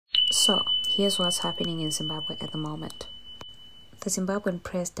So, here's what's happening in Zimbabwe at the moment. The Zimbabwean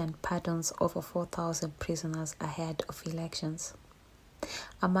president pardons over 4,000 prisoners ahead of elections.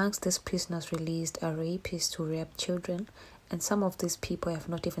 Amongst these prisoners released are rapists who rape children, and some of these people have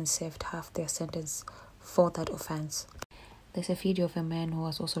not even served half their sentence for that offense. There's a video of a man who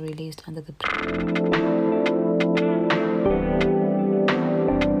was also released under the...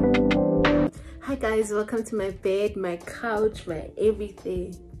 Hi guys, welcome to my bed, my couch, my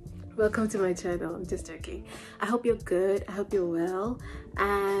everything. Welcome to my channel. I'm just joking. I hope you're good. I hope you're well.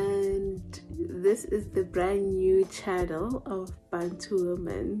 And this is the brand new channel of Bantu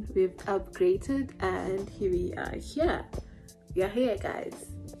Woman. We've upgraded and here we are here. We are here, guys.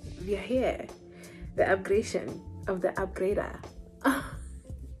 We are here. The upgradation of the upgrader.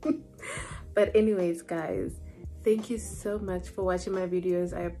 But anyways, guys, thank you so much for watching my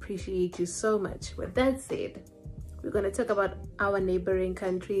videos. I appreciate you so much. With that said, we're going to talk about our neighboring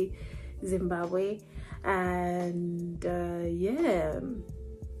country, Zimbabwe, and yeah,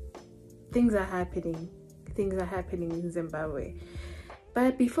 things are happening in Zimbabwe.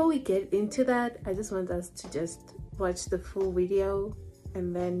 But before we get into that, I just want us to just watch the full video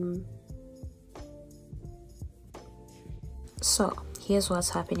and then... So, here's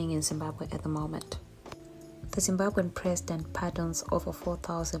what's happening in Zimbabwe at the moment. The Zimbabwean president pardons over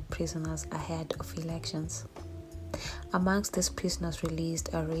 4,000 prisoners ahead of elections. Amongst these prisoners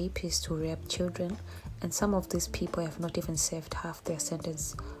released are rapists who rape children, and some of these people have not even served half their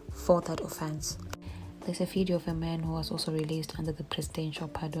sentence for that offense. There's a video of a man who was also released under the presidential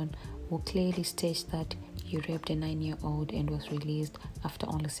pardon who clearly states that he raped a 9-year-old and was released after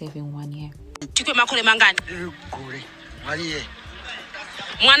only serving 1 year.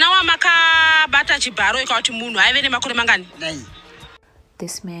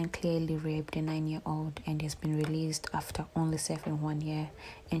 This man clearly raped a 9-year-old and has been released after only serving 1 year,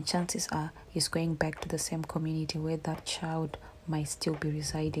 and chances are he's going back to the same community where that child might still be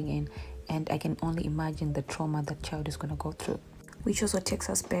residing in, and I can only imagine the trauma that child is going to go through. Which also takes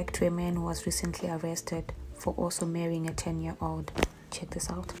us back to a man who was recently arrested for also marrying a 10-year-old. Check this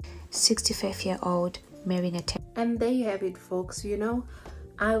out. 65-year-old marrying a 10. And there you have it, folks. You know,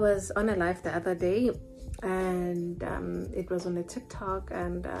 I was on a live the other day, and it was on a TikTok,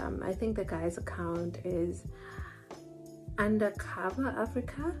 and I think the guy's account is Undercover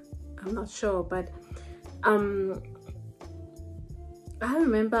Africa. I'm not sure, but I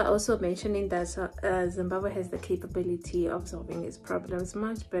remember also mentioning that Zimbabwe has the capability of solving its problems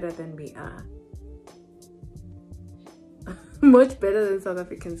much better than we are. Much better than South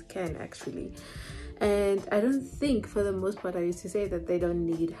Africans can, actually. And I don't think, for the most part, I used to say that they don't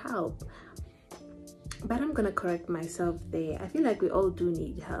need help. But I'm gonna correct myself there. I feel like we all do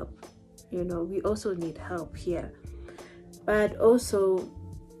need help. You know, we also need help here. But also,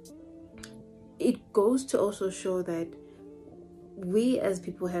 it goes to also show that we as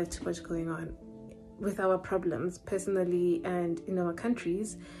people have too much going on with our problems personally and in our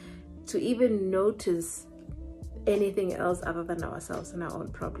countries to even notice anything else other than ourselves and our own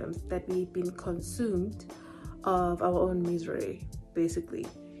problems, that we've been consumed of our own misery, basically.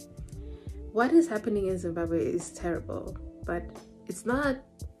 What is happening in Zimbabwe is terrible, but it's not,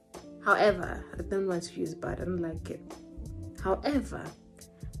 however, I don't want to use but, I don't like it. However,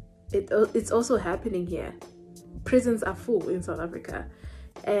 it's also happening here. Prisons are full in South Africa,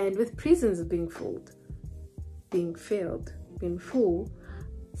 and with prisons being full,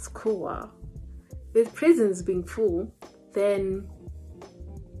 school. With prisons being full, then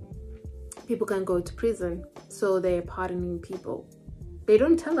people can go to prison, so they're pardoning people. They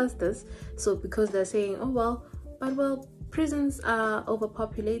don't tell us this, so because they're saying, oh well, but well, prisons are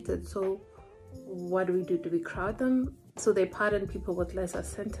overpopulated, so what do? Do we crowd them? So they pardon people with lesser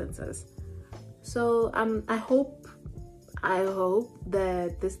sentences. So I hope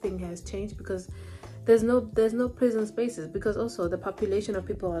that this thing has changed, because there's no prison spaces, because also the population of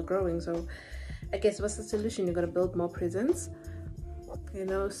people are growing. So I guess what's the solution? You're gonna build more prisons, you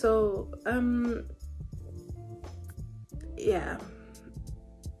know? So yeah,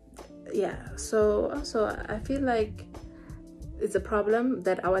 so also I feel like it's a problem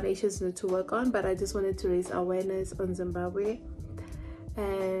that our nations need to work on, but I just wanted to raise awareness on Zimbabwe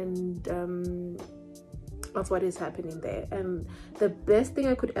and of what is happening there. And the best thing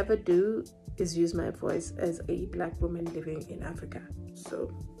I could ever do is use my voice as a Black woman living in Africa.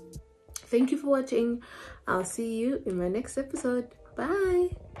 So thank you for watching. I'll see you in my next episode.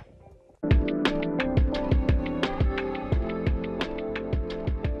 Bye.